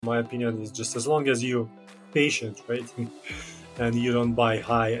My opinion is just as long as you patient, right? And you don't buy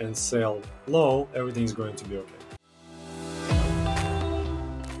high and sell low, everything's going to be okay.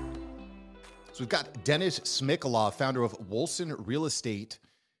 So we've got Denis SMYKALOV, founder of Wolson Real Estate.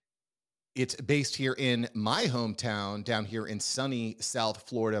 It's based here in my hometown, down here in sunny South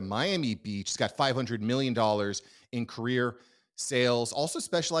Florida, Miami Beach. It's got $500 million in career sales, also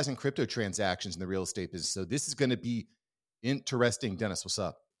specialize in crypto transactions in the real estate business. So this is going to be interesting. Denis, what's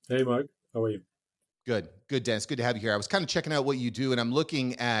up? Hey, Mark. How are you? Good, Denis. Good to have you here. I was kind of checking out what you do, and I'm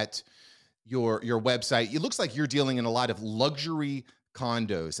looking at your website. It looks like you're dealing in a lot of luxury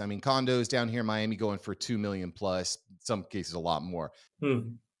condos. I mean, condos down here in Miami going for $2 million plus, in some cases a lot more.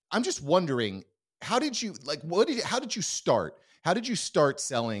 I'm just wondering, how did you start? How did you start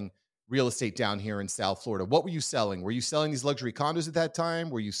selling real estate down here in South Florida? What were you selling? Were you selling these luxury condos at that time?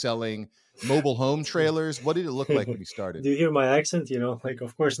 Were you selling mobile home trailers? What did it look like when you started? Do you hear my accent?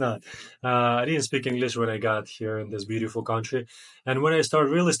 Of course not. I didn't speak English when I got here in this beautiful country. And when I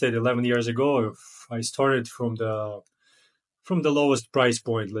started real estate 11 years ago, I started from the lowest price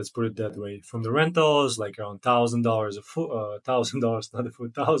point, let's put it that way, from the rentals, like around $1,000 a foot, $1,000, not a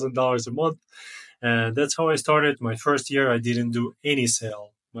foot, $1,000 a month. And that's how I started. My first year, I didn't do any sale.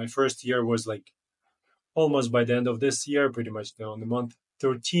 My first year was like almost by the end of this year, pretty much on the month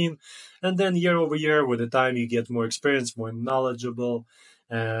 13. And then year over year, with the time, you get more experience, more knowledgeable.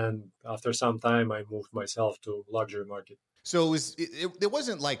 And after some time, I moved myself to luxury market. So it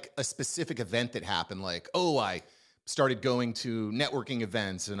wasn't like a specific event that happened, like, oh, I started going to networking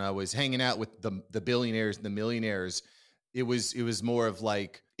events and I was hanging out with the billionaires and the millionaires. It was more of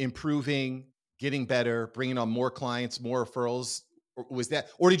like improving, getting better, bringing on more clients, more referrals.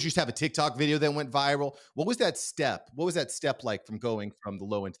 Or did you just have a TikTok video that went viral? What was that step? What was that step like from going from the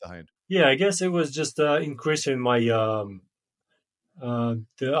low end to the high end? Yeah, I guess it was just increasing my I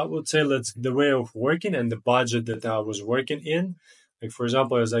would say that's the way of working and the budget that I was working in. Like, for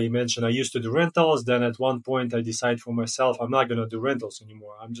example, as I mentioned, I used to do rentals. Then at one point, I decided for myself, I'm not going to do rentals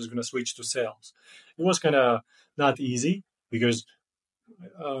anymore. I'm just going to switch to sales. It was kind of not easy because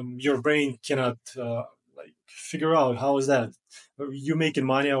your brain cannot figure out how is that you making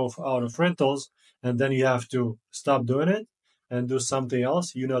money out of rentals, and then you have to stop doing it and do something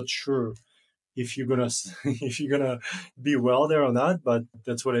else. You're not sure if you're gonna if you're gonna be well there or not, but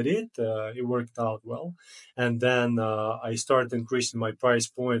that's what I did. It worked out well, and then I started increasing my price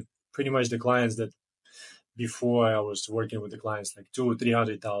point. Pretty much the clients that before I was working with the clients like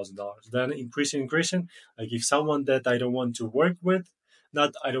 $200,000-$300,000. Then increasing. Like if someone that I don't want to work with,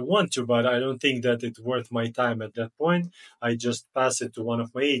 not I don't want to, but I don't think that it's worth my time at that point, I just pass it to one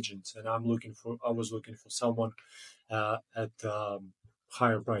of my agents, and I was looking for someone at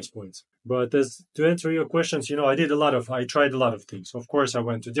higher price points. But as to answer your questions, I tried a lot of things. Of course, I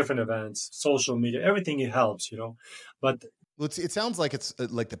went to different events, social media, everything it helps, But Well, it sounds like it's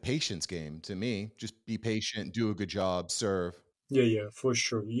like the patience game to me. Just be patient, do a good job, serve. yeah, for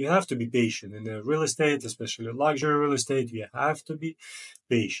sure. You have to be patient in the real estate, especially luxury real estate. You have to be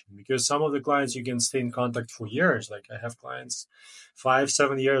patient because some of the clients you can stay in contact for years. Like I have clients,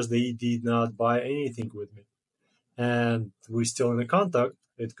 5-7 years, they did not buy anything with me, and we're still in the contact.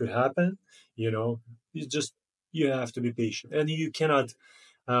 It could happen, you have to be patient, and you cannot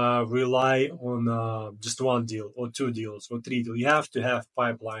rely on just one deal or two deals or three deals. You have to have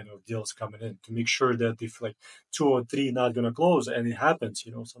pipeline of deals coming in to make sure that if like two or three not going to close, and it happens,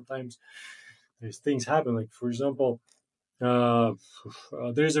 sometimes these things happen. Like for example,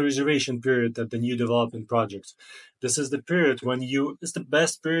 there's a reservation period at the new development projects. This is the period when it's the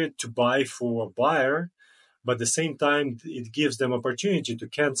best period to buy for a buyer, but at the same time it gives them opportunity to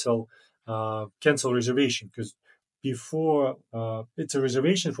cancel reservation, because before it's a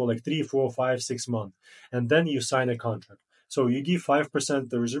reservation for like 3, 4, 5, 6 months, and then you sign a contract. So you give 5%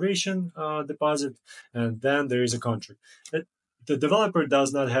 the reservation deposit, and then there is a contract. The developer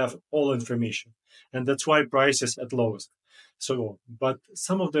does not have all information, and that's why price is at lowest. So, but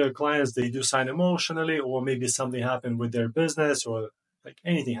some of the clients, they do sign emotionally, or maybe something happened with their business, or like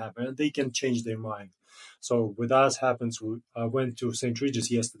anything happened, and they can change their mind. So with us happens, I went to St. Regis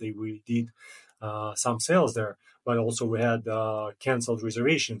yesterday. We did some sales there, but also we had canceled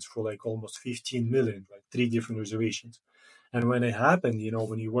reservations for like almost 15 million, like 3 different reservations. And when it happened,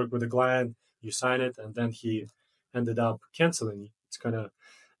 when you work with a client, you sign it, and then he ended up canceling. It's kind of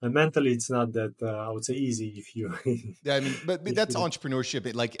mentally, it's not that I would say easy if you. Yeah, I mean, but that's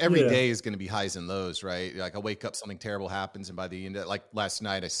entrepreneurship. Like every day is going to be highs and lows, right? Like I wake up, something terrible happens, and by the end, like last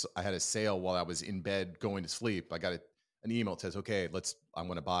night, I had a sale while I was in bed going to sleep. I got an email that says, "Okay, I'm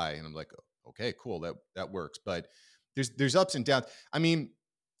going to buy," and I'm like, "Okay, cool, that works." But there's ups and downs. I mean,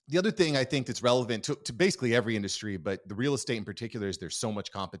 The other thing I think that's relevant to basically every industry, but the real estate in particular, is there's so much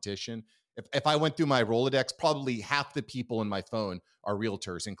competition. If I went through my Rolodex, probably half the people in my phone are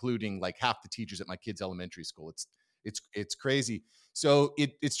realtors, including like half the teachers at my kids' elementary school. It's crazy. So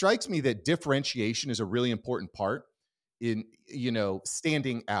it strikes me that differentiation is a really important part in,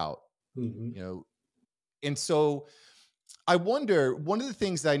 standing out. Hmm. You know, and so I wonder, one of the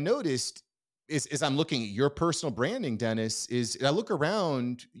things that I noticed is I'm looking at your personal branding, Dennis, is I look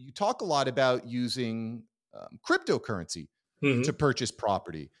around, you talk a lot about using cryptocurrency to Hmm. purchase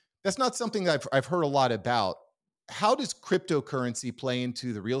property. That's not something that I've heard a lot about. How does cryptocurrency play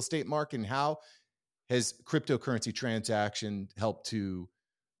into the real estate market, and how has cryptocurrency transaction helped to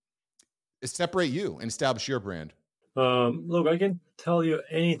separate you and establish your brand? Look, I can tell you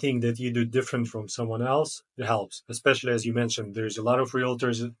anything that you do different from someone else, it helps. Especially as you mentioned, there's a lot of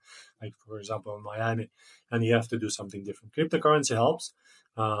realtors, like for example in Miami, and you have to do something different. Cryptocurrency helps.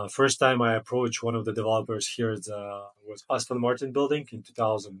 First time I approached one of the developers here was Aston Martin building in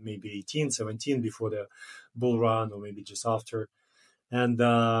 2000, maybe 18, 17, before the bull run, or maybe just after. And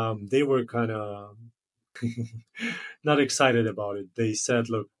they were kind of not excited about it. They said,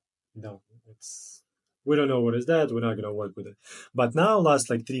 "Look, no, it's we don't know what is that. We're not going to work with it." But now, last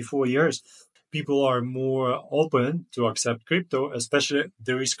like 3, 4 years, people are more open to accept crypto. Especially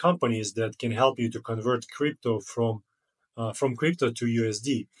there is companies that can help you to convert crypto from crypto to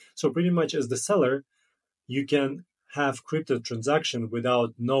USD. So pretty much as the seller, you can have crypto transaction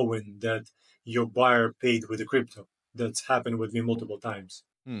without knowing that your buyer paid with the crypto. That's happened with me multiple times.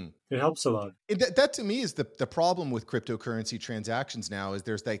 Hmm. It helps a lot. That to me is the problem with cryptocurrency transactions now, is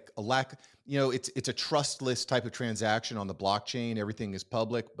there's like a lack, it's a trustless type of transaction on the blockchain. Everything is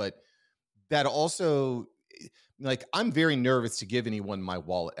public, but that also, like, I'm very nervous to give anyone my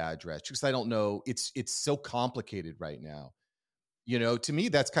wallet address because I don't know. It's so complicated right now. To me,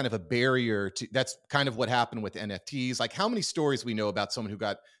 that's kind of a barrier to, that's kind of what happened with NFTs. Like, how many stories we know about someone who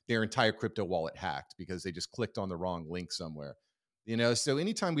got their entire crypto wallet hacked because they just clicked on the wrong link somewhere. So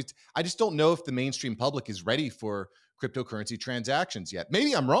anytime I just don't know if the mainstream public is ready for cryptocurrency transactions yet.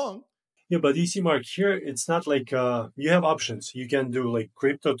 Maybe I'm wrong. Yeah, but you see, Mark, here it's not like you have options. You can do like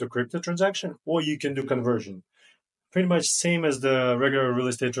crypto to crypto transaction, or you can do conversion. Pretty much same as the regular real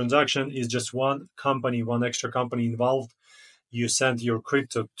estate transaction. Is just one company, one extra company involved. You send your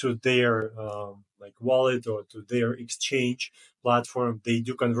crypto to their like wallet or to their exchange platform. They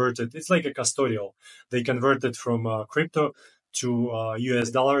do convert it. It's like a custodial. They convert it from crypto to US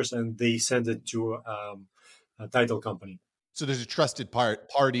dollars, and they send it to a title company. So there's a trusted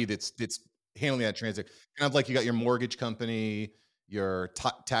party that's handling that transaction. Kind of like you got your mortgage company, your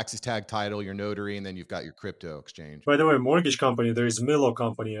taxes tag title, your notary, and then you've got your crypto exchange. By the way, mortgage company, there is Milo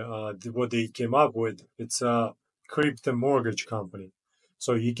company. What they came up with, it's a crypto mortgage company.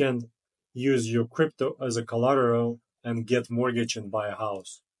 So you can use your crypto as a collateral and get mortgage and buy a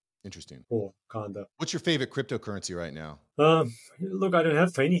house. Interesting. Cool, kinda. What's your favorite cryptocurrency right now? Look, I don't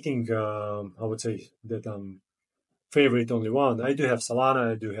have anything. I would say that favorite only one. I do have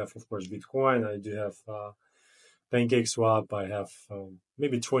Solana. I do have, of course, Bitcoin. I do have Pancake Swap. I have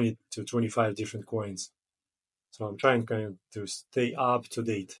maybe 20 to 25 different coins. So I'm trying kind of to stay up to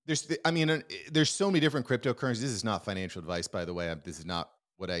date. There's so many different cryptocurrencies. This is not financial advice, by the way. This is not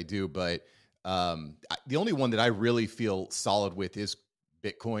what I do, but the only one that I really feel solid with is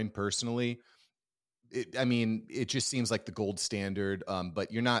Bitcoin personally. It just seems like the gold standard. But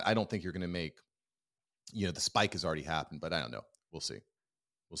I don't think you're going to make, the spike has already happened, but I don't know. We'll see.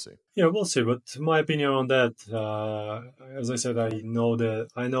 We'll see. Yeah, we'll see. But my opinion on that, as I said, I know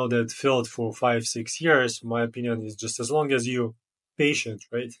that filled for 5, 6 years. My opinion is just as long as you patient,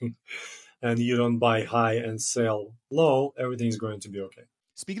 right, and you don't buy high and sell low, everything's going to be okay.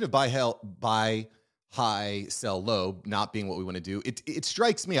 Speaking of buy high, sell low, not being what we want to do, it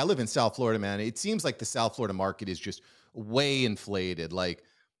strikes me. I live in South Florida, man. It seems like the South Florida market is just way inflated. Like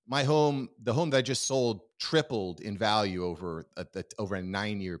the home that I just sold tripled in value over a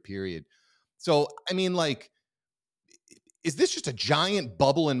 9-year period. So, like, is this just a giant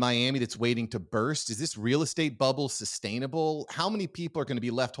bubble in Miami that's waiting to burst? Is this real estate bubble sustainable? How many people are going to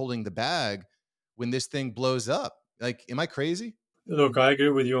be left holding the bag when this thing blows up? Like, am I crazy? Look, I agree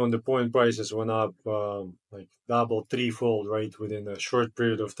with you on the point prices went up like double, threefold, right, within a short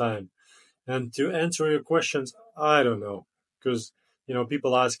period of time. And to answer your questions, I don't know, because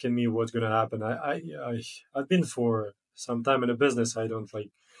people asking me what's going to happen. I've been for some time in the business. I don't like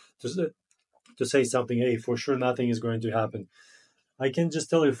to say something. Hey, for sure, nothing is going to happen. I can just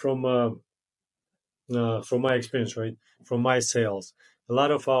tell you from my experience, right, from my sales. A lot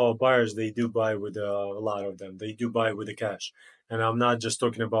of our buyers they do buy with a lot of them. They do buy with the cash, And I'm not just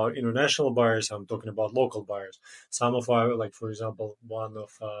talking about international buyers, I'm talking about local buyers. Some of our, like for example, one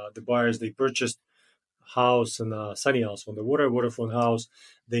of the buyers, they purchased house in Sunny House on the waterfront house.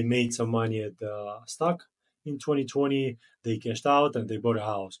 They made some money at the stock in 2020. They cashed out and they bought a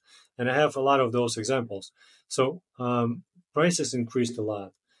house. And I have a lot of those examples. So prices increased a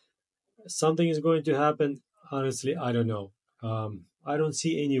lot. Something is going to happen. Honestly, I don't know. I don't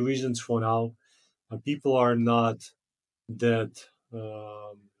see any reasons for now. People are not that,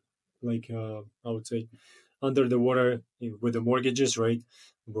 I would say, under the water with the mortgages, right?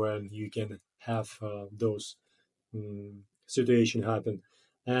 When you can have those situation happen,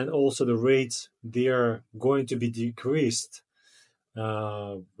 and also the rates, they are going to be decreased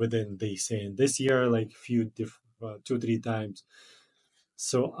within, they say, in this year, like few 2 3 times.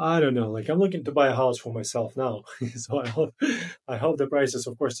 So I don't know. Like I'm looking to buy a house for myself now, so I hope the prices,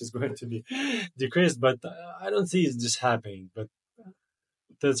 of course, is going to be decreased, but I don't see it just happening. But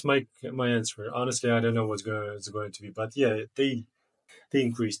that's my answer. Honestly, I don't know it's going to be, but yeah, they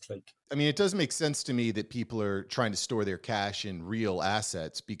increased. Like I mean, it does make sense to me that people are trying to store their cash in real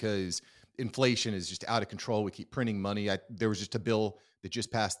assets because inflation is just out of control. We keep printing money. There was just a bill that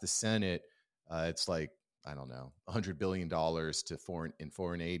just passed the Senate. It's like, I don't know, $100 billion to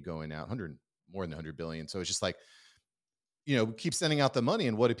foreign aid going out, more than 100 billion. So it's just like, keep sending out the money.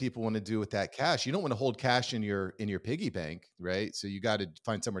 And what do people want to do with that cash? You don't want to hold cash in your piggy bank, right? So you got to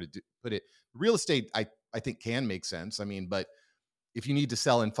find somewhere to put it. Real estate, I think can make sense. I mean, but if you need to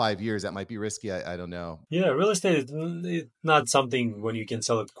sell in 5 years, that might be risky. I don't know. yeah, real estate is not something when you can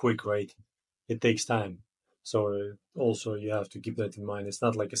sell it quick, right? It takes time. So also you have to keep that in mind. It's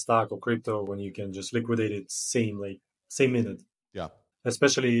not like a stock or crypto when you can just liquidate it same minute. Yeah.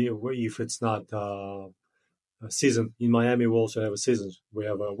 Especially if it's not a season. In Miami, we also have a season. We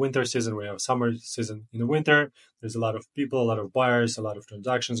have a winter season. We have a summer season. In the winter, there's a lot of people, a lot of buyers, a lot of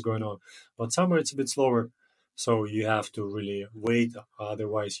transactions going on. But summer, it's a bit slower. So you have to really wait.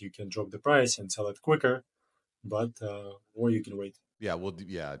 Otherwise, you can drop the price and sell it quicker. But or you can wait. Yeah. Well,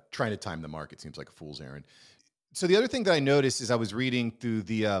 yeah. Trying to time the market seems like a fool's errand. So the other thing that I noticed as I was reading through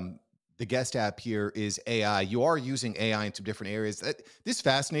the guest app here is AI. You are using AI in some different areas. This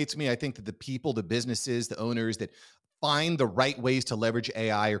fascinates me. I think that the people, the businesses, the owners that find the right ways to leverage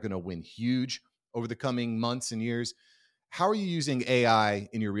AI are going to win huge over the coming months and years. How are you using AI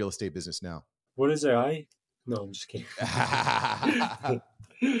in your real estate business now? What is AI? No, I'm just kidding.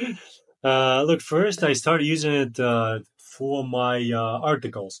 Look, first I started using it for my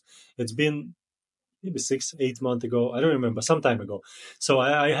articles. It's been maybe 6 8 months ago. I don't remember, some time ago. So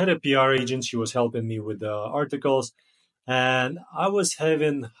I had a PR agent. She was helping me with the articles, and I was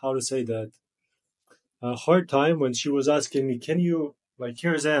having, how to say that, a hard time when she was asking me, "Can you, like,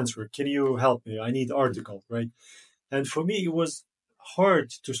 here's the answer? Can you help me? I need article, right?" And for me, it was hard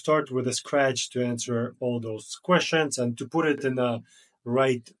to start with a scratch to answer all those questions and to put it in the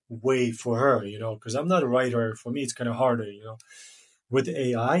right way for her, because I'm not a writer. For me, it's kind of harder. With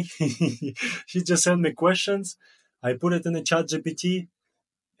AI, she just sent me questions. I put it in the chat GPT.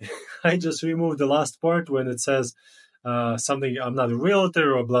 I just removed the last part when it says something, I'm not a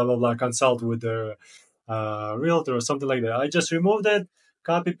realtor or blah, blah, blah, consult with the realtor or something like that. I just removed it,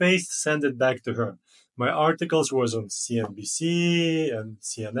 copy paste, send it back to her. My articles was on CNBC and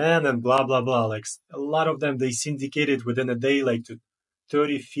CNN and blah, blah, blah. Like a lot of them, they syndicated within a day, like to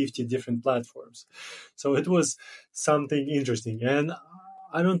 30, 50 different platforms. So it was something interesting. And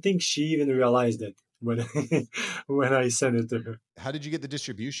I don't think she even realized it when when I sent it to her. How did you get the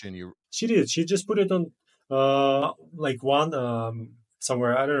distribution? She did. She just put it on like one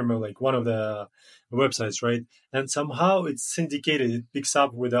somewhere, I don't remember, like one of the websites, right? And somehow it's syndicated. It picks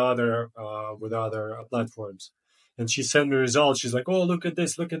up with other platforms. And she sent me results. She's like, "Oh, look at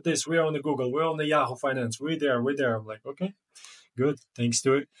this, look at this. We're on the Google. We're on the Yahoo Finance. We're there. We're there." I'm like, "Okay, good. Thanks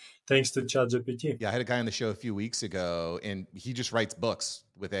to it. Thanks to ChatGPT." Yeah, I had a guy on the show a few weeks ago, and he just writes books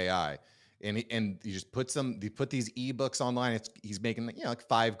with AI, and he just put these ebooks online. He's making like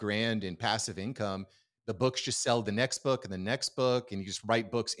 $5,000 in passive income. The books just sell the next book and the next book, and you just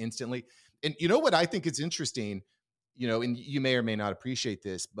write books instantly. And you know what I think is interesting, and you may or may not appreciate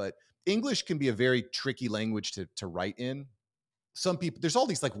this, but English can be a very tricky language to write in. Some people, there's all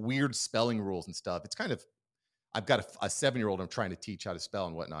these like weird spelling rules and stuff. It's kind of, I've got a 7-year-old I'm trying to teach how to spell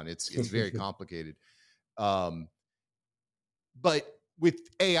and whatnot. It's very complicated. But with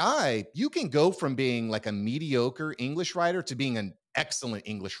AI, you can go from being like a mediocre English writer to being an excellent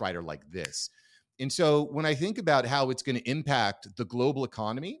English writer like this. And so when I think about how it's going to impact the global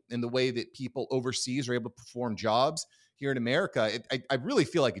economy and the way that people overseas are able to perform jobs here in America, I really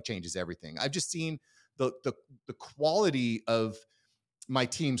feel like it changes everything. I've just seen the quality of my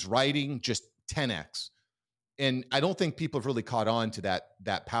team's writing just 10x. And I don't think people have really caught on to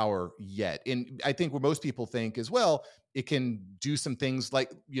that power yet. And I think where most people think is, well, it can do some things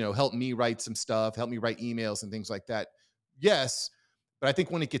like, help me write some stuff, help me write emails and things like that. Yes, but I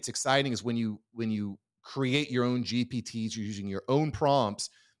think when it gets exciting is when you create your own GPTs, you're using your own prompts,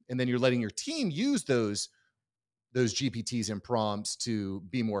 and then you're letting your team use those GPTs and prompts to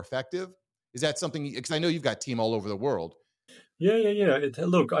be more effective. Is that something? Because I know you've got team all over the world. Yeah.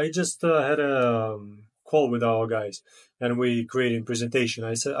 Look, I just had a call with our guys, and we created a presentation.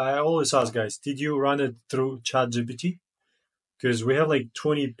 I always ask guys, did you run it through ChatGPT? Because we have like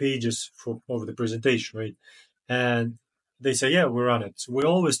 20 pages of the presentation, right? And they say, yeah, we run it. So we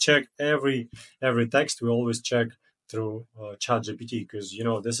always check every text. We always check through ChatGPT, because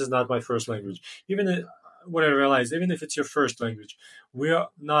this is not my first language. Even what I realized, even if it's your first language, we are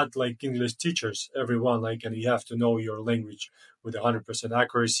not like English teachers. Everyone and you have to know your language with 100%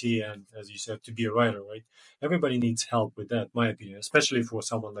 accuracy, and as you said, to be a writer, right? Everybody needs help with that, my opinion, especially for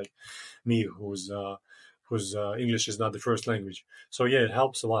someone like me whose English is not the first language. So yeah, it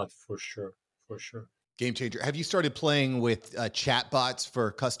helps a lot for sure. Game changer. Have you started playing with chat bots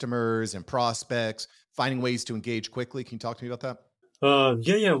for customers and prospects, finding ways to engage quickly? Can you talk to me about that?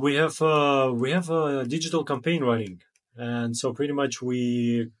 Yeah. We have a digital campaign running, and so pretty much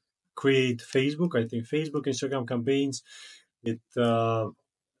we create Facebook. I think Facebook, Instagram campaigns. It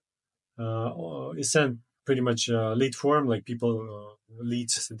is sent pretty much lead form, like people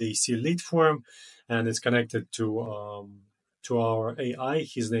leads. They see lead form, and it's connected to our AI.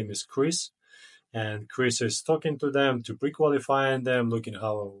 His name is Chris, and Chris is talking to them to pre-qualifying them, looking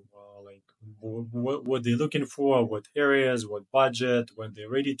how what they're looking for, what areas, what budget, when they're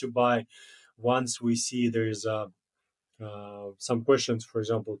ready to buy. Once we see there's some questions, for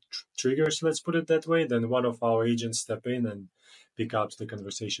example, triggers, let's put it that way, then one of our agents step in and pick up the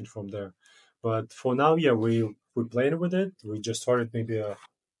conversation from there. But for now, yeah, we're playing with it. We just started maybe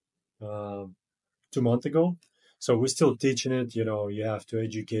 2 months ago, so we're still teaching it. You have to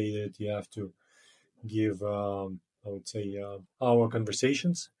educate it. You have to give, I would say, our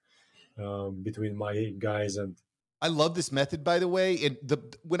conversations between my guys. And I love this method, by the way.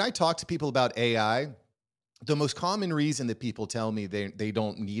 When I talk to people about AI, the most common reason that people tell me they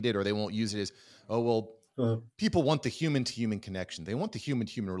don't need it or they won't use it is, oh, well, people want the human-to-human connection. They want the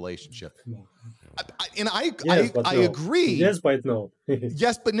human-to-human relationship. Yes, but I no. agree. Yes, but no.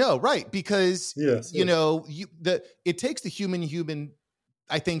 Yes, but no, right? Because yes. It takes the human,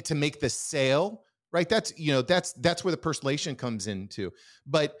 I think, to make the sale, right? That's where the personalization comes into.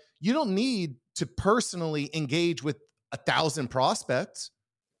 But you don't need to personally engage with 1,000 prospects.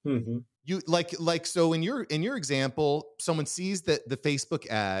 Mm-hmm. You so in your example, someone sees the Facebook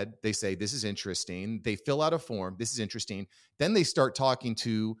ad, they say, this is interesting. They fill out a form, this is interesting. Then they start talking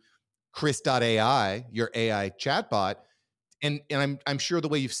to Chris.ai, your AI chatbot. And I'm sure the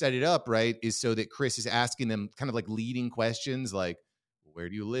way you've set it up, right, is so that Chris is asking them kind of like leading questions like, where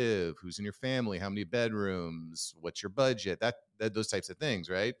do you live? Who's in your family? How many bedrooms? What's your budget? That those types of things,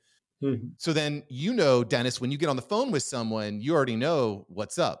 right? Mm-hmm. So then, Dennis, when you get on the phone with someone, you already know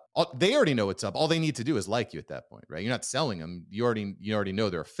what's up. They already know what's up. All they need to do is like you at that point, right? You're not selling them. You already know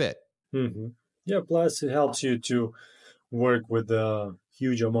they're a fit. Mm-hmm. Yeah. Plus, it helps you to work with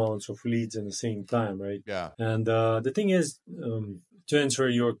huge amounts of leads at the same time, right? Yeah. And the thing is, to answer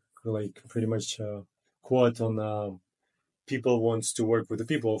your pretty much quote on people wants to work with the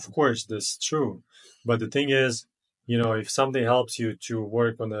people. Of course, that's true. But the thing is, if something helps you to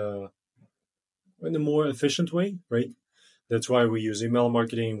work in a more efficient way, right? That's why we use email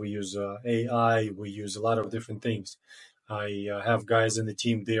marketing, we use AI, we use a lot of different things. I have guys in the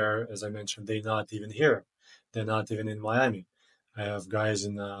team there, as I mentioned, they're not even here. They're not even in Miami. I have guys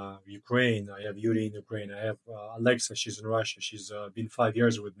in Ukraine. I have Yuri in Ukraine. I have Alexa. She's in Russia. She's been 5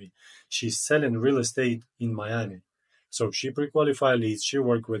 years with me. She's selling real estate in Miami. So she pre-qualified leads. She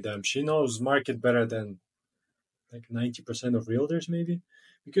worked with them. She knows market better than like 90% of realtors, maybe,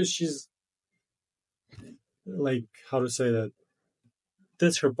 because she's like, how to say that,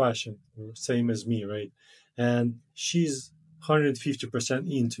 that's her passion, same as me, right? And she's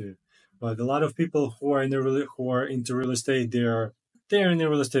 150% into it. But a lot of people who are who are into real estate, they're in the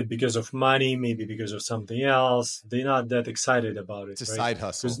real estate because of money, maybe because of something else. They're not that excited about it. It's a right? side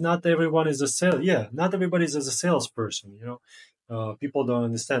hustle. Because not everyone is a sale. Yeah, not everybody's as a salesperson. People don't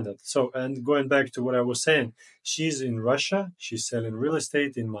understand that. So, and going back to what I was saying, she's in Russia. She's selling real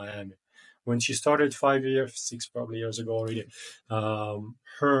estate in Miami. When she started 5 years, six probably years ago already,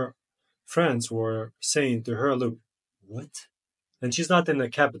 her friends were saying to her, "Look, what? and she's not in the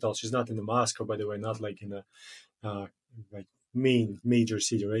capital. She's not in the Moscow, by the way, not like in a like main major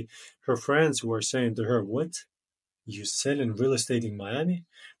city, right? Her friends were saying to her, "What? You selling real estate in Miami?"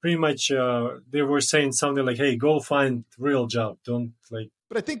 Pretty much, they were saying something like, "Hey, go find real job. Don't like."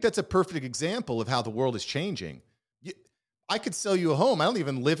 But I think that's a perfect example of how the world is changing. You, I could sell you a home. I don't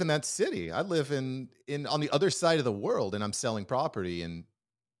even live in that city. I live in on the other side of the world, and I'm selling property in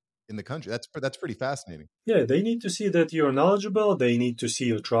the country. That's pretty fascinating. Yeah, they need to see that you're knowledgeable. They need to see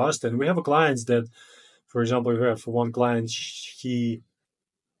your trust. And we have clients that, for example, we have one client. He,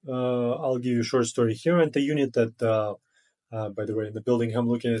 I'll give you a short story. He rented a unit that, by the way, in the building I'm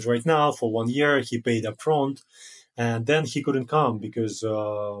looking at right now for 1 year. He paid upfront, and then he couldn't come because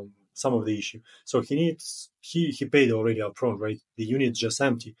some of the issue. So he paid already upfront, right? The unit's just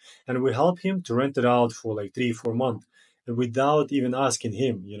empty, and we help him to rent it out for like 3 4 months, and without even asking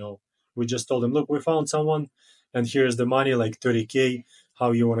him. We just told him, look, we found someone, and here's the money, like 30K.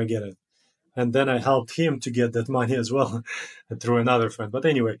 How you want to get it? And then I helped him to get that money as well through another friend. But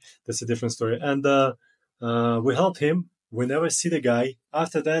anyway, that's a different story. And we helped him. We never see the guy.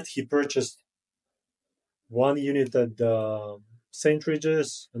 After that, he purchased one unit at St.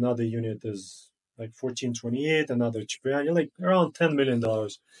 Regis, another unit is like 1428, another Cipriani, like around $10 million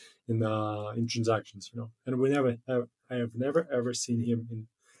in transactions, And I have never ever seen him in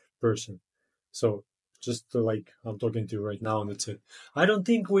person. So just to, like I'm talking to you right now, and that's it. I don't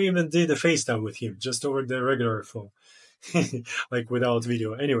think we even did a FaceTime with him, just over the regular phone, like without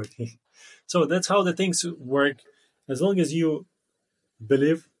video. Anyway, so that's how the things work. As long as you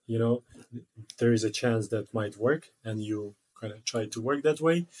believe, there is a chance that might work, and you kind of try to work that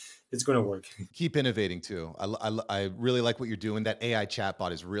way, it's gonna work. Keep innovating too. I really like what you're doing. That AI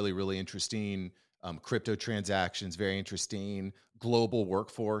chatbot is really, really interesting. Crypto transactions, very interesting. Global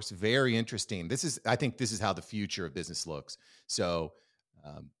workforce, very interesting. I think this is how the future of business looks. So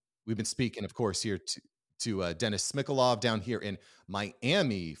we've been speaking, of course, here to Denis SMYKALOV down here in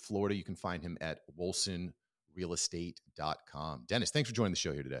Miami, Florida. You can find him at wolsonrealestate.com. Denis, thanks for joining the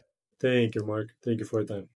show here today. Thank you, Mark. Thank you for your time.